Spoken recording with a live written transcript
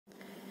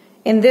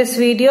In this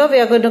video, we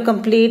are going to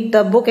complete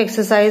the book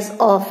exercise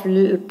of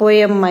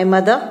poem My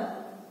Mother.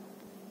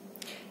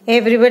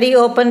 Everybody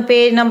open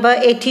page number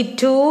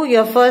 82.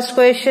 Your first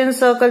question,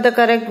 circle the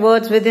correct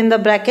words within the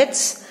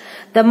brackets.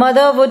 The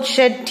mother would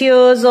shed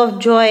tears of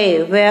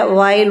joy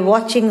while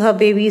watching her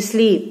baby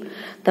sleep.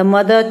 The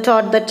mother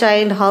taught the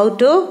child how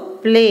to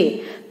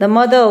play. The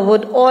mother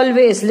would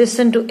always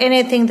listen to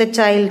anything the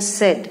child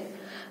said.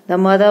 The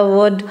mother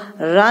would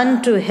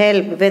run to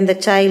help when the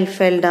child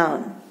fell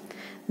down.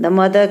 The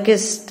mother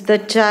kissed the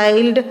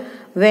child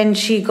when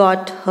she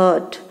got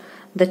hurt.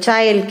 The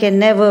child can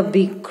never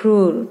be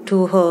cruel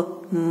to her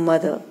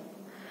mother.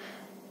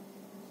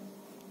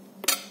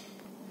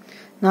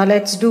 Now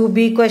let's do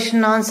B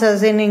question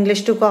answers in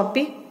English to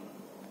copy.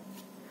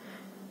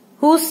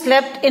 Who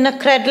slept in a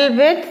cradle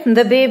bed?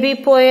 The baby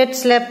poet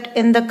slept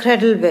in the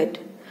cradle bed.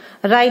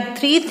 Write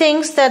 3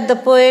 things that the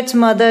poet's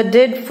mother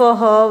did for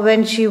her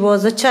when she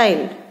was a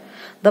child.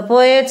 The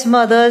poet's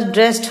mother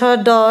dressed her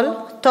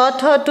doll,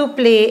 taught her to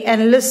play,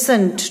 and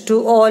listened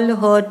to all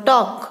her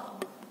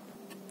talk.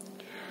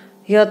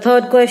 Your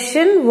third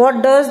question,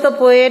 what does the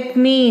poet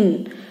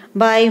mean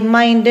by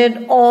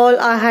minded all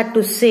I had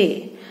to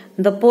say?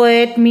 The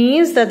poet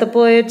means that the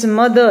poet's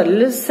mother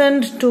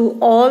listened to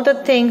all the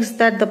things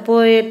that the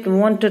poet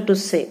wanted to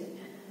say.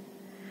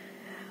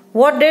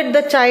 What did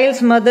the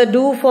child's mother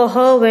do for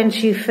her when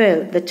she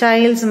fell? The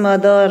child's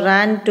mother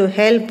ran to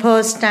help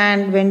her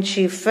stand when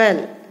she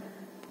fell.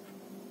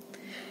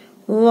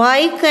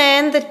 Why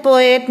can the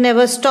poet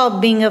never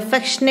stop being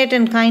affectionate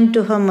and kind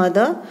to her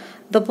mother?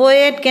 The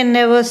poet can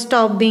never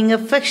stop being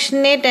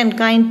affectionate and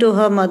kind to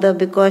her mother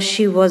because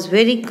she was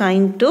very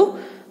kind to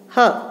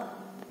her.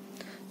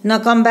 Now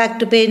come back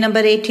to page number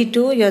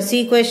 82. Your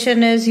C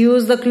question is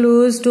use the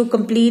clues to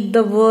complete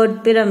the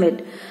word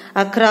pyramid.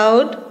 A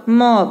crowd,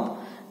 mob.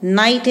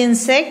 Night,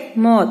 insect,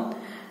 moth.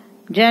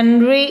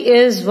 January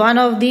is one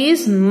of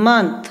these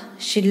months.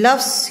 She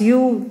loves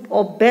you,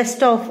 or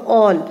best of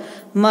all,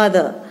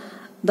 mother.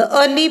 The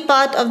early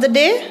part of the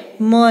day,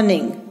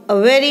 morning. A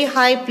very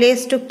high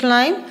place to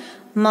climb,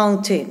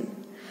 mountain.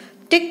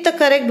 Tick the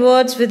correct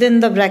words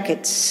within the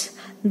brackets.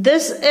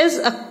 This is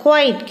a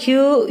quiet,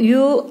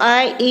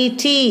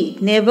 Q-U-I-E-T,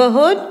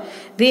 neighborhood.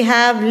 We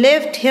have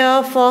lived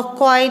here for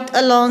quite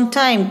a long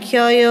time,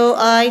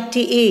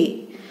 Q-U-I-T-E.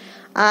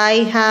 I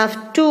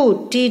have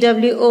 2,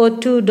 T-W-O,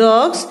 2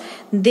 dogs.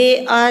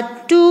 They are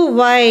too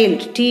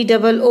wild,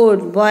 T-W-O,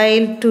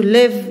 wild to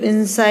live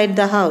inside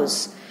the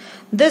house.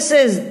 This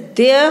is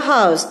their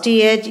house,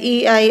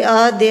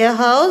 T-H-E-I-R, their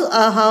house.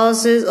 Our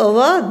house is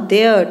over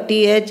there,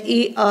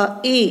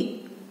 T-H-E-R-E.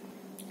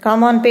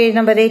 Come on page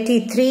number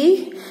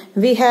 83.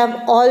 We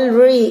have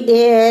already,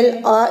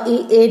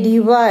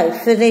 A-L-R-E-A-D-Y,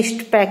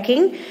 finished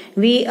packing.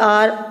 We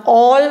are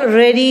all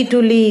ready to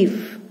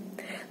leave.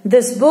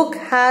 This book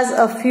has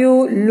a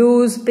few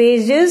loose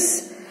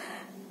pages.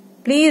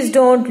 Please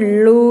don't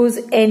lose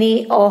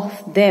any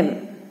of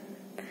them.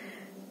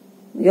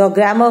 Your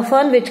grammar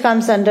fund, which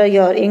comes under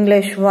your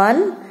English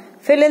 1.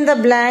 Fill in the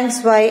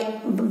blanks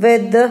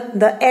with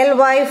the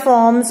ly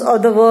forms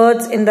of the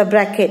words in the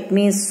bracket.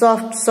 Means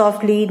soft,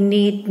 softly,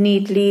 neat,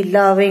 neatly,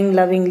 loving,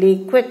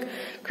 lovingly, quick,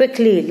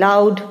 quickly,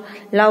 loud,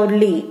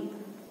 loudly.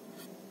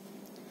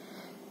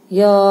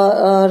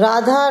 Your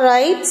Radha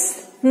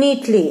writes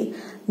neatly.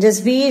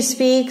 Jasbir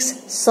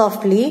speaks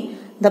softly.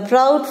 The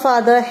proud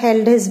father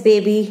held his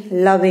baby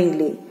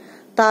lovingly.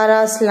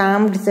 Tara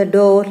slammed the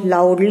door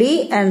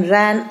loudly and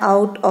ran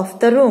out of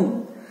the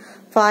room.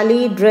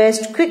 Fali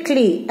dressed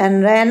quickly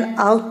and ran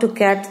out to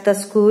catch the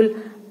school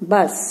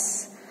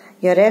bus.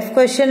 Your F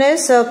question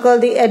is circle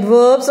the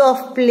adverbs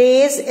of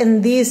place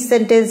in these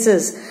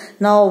sentences.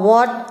 Now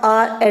what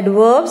are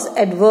adverbs?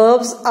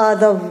 Adverbs are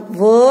the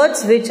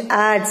words which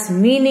adds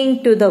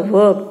meaning to the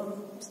verb.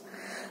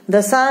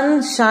 The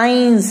sun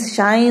shines.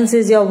 Shines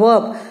is your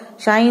verb.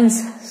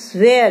 Shines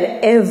where?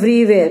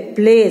 Everywhere.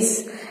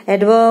 Place.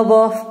 Adverb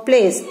of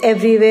place.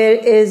 Everywhere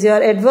is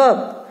your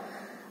adverb.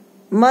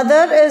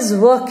 Mother is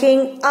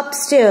working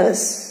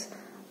upstairs.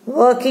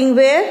 Working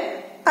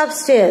where?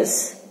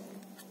 Upstairs.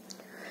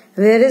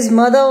 Where is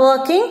mother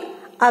working?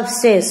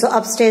 Upstairs. So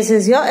upstairs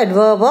is your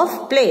adverb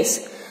of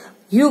place.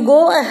 You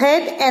go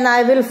ahead and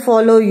I will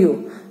follow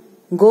you.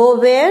 Go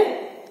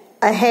where?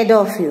 Ahead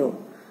of you.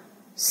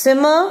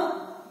 Simmer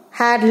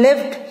had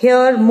lived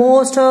here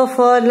most of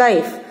her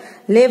life.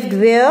 Lived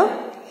where?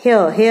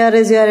 Here. Here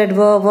is your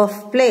adverb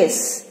of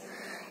place.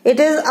 It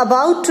is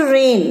about to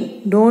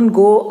rain. Don't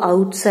go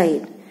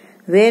outside.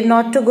 Where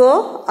not to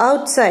go?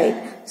 Outside.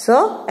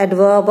 So,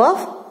 adverb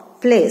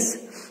of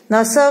place.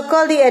 Now,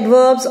 circle the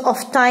adverbs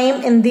of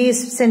time in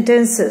these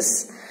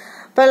sentences.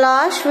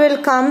 Palash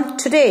will come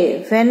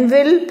today. When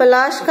will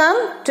Palash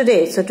come?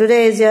 Today. So,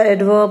 today is your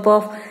adverb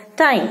of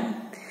time.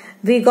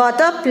 We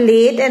got up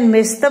late and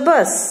missed the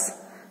bus.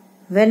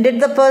 When did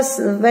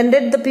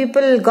the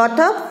people got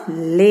up?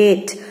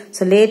 Late.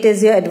 So, late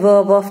is your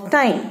adverb of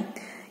time.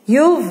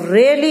 You've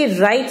really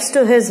writes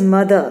to his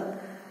mother.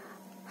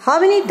 How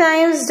many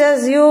times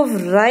does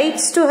you've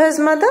writes to his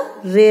mother?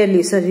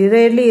 Rarely. So,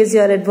 rarely is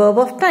your adverb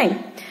of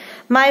time.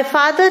 My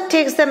father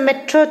takes the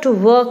metro to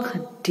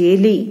work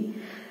daily.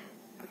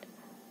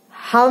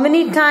 How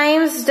many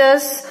times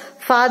does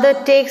father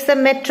takes the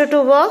metro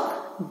to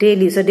work?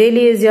 Daily. So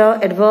daily is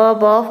your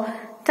adverb of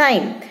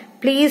time.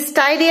 Please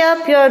tidy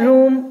up your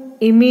room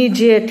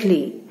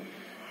immediately.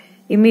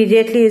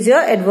 Immediately is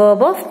your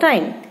adverb of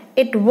time.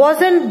 It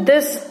wasn't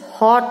this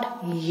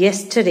hot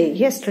yesterday.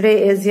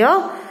 Yesterday is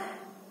your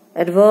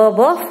adverb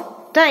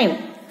of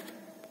time.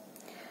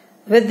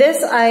 With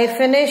this, I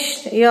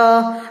finish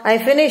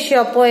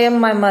your poem,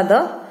 My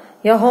Mother.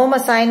 Your home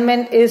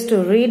assignment is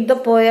to read the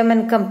poem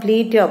and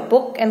complete your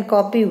book and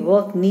copy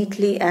work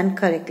neatly and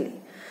correctly.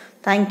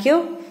 Thank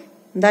you.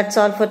 That's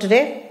all for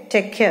today.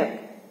 Take care.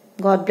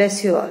 God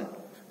bless you all.